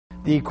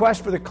The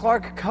quest for the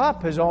Clark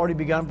Cup has already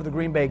begun for the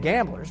Green Bay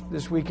Gamblers.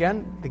 This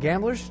weekend, the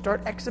Gamblers start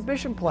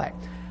exhibition play.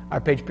 Our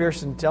Paige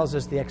Pearson tells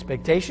us the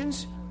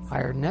expectations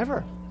higher than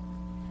ever.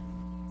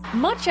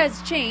 Much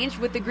has changed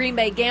with the Green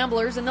Bay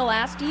Gamblers in the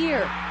last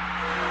year.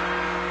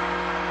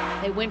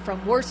 They went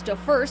from worst to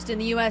first in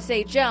the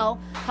USHL.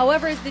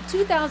 However, as the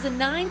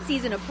 2009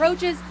 season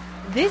approaches,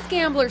 this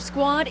Gambler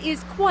squad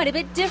is quite a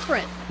bit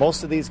different.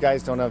 Most of these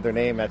guys don't have their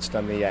name etched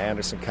on the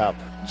Anderson Cup.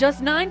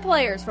 Just 9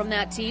 players from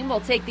that team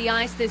will take the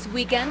ice this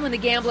weekend when the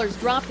Gamblers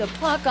drop the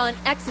puck on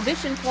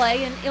exhibition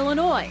play in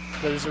Illinois.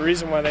 There's a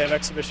reason why they have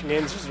exhibition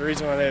games. There's a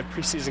reason why they have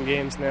preseason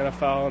games in the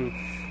NFL and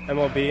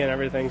MLB and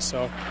everything.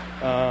 So,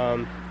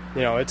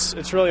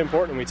 it's really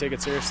important we take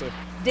it seriously.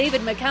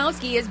 David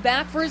Mikowski is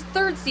back for his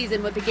 3rd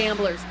season with the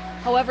Gamblers.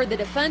 However, the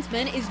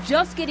defenseman is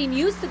just getting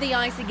used to the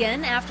ice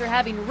again after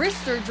having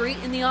wrist surgery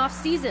in the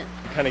off-season.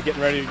 Kind of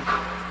getting ready to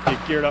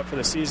get geared up for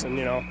the season,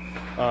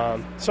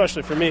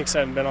 especially for me because I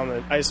haven't been on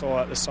the ice a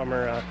lot this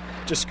summer.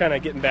 Just kind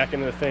of getting back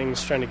into the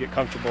things, trying to get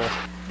comfortable.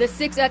 The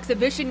 6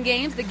 exhibition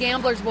games the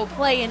Gamblers will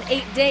play in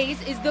 8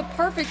 days is the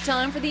perfect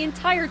time for the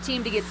entire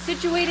team to get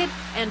situated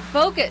and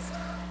focused.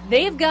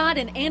 They've got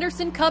an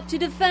Anderson Cup to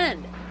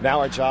defend.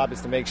 Now our job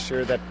is to make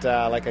sure that,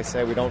 like I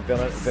said, we don't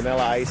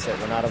vanilla ice it.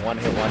 We're not a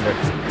one-hit wonder.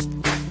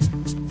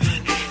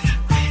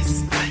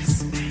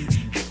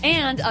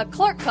 And a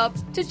Clark Cup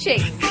to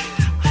chase.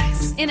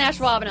 In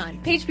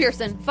Ashwaubenon, Paige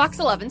Pearson, Fox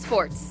 11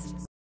 Sports.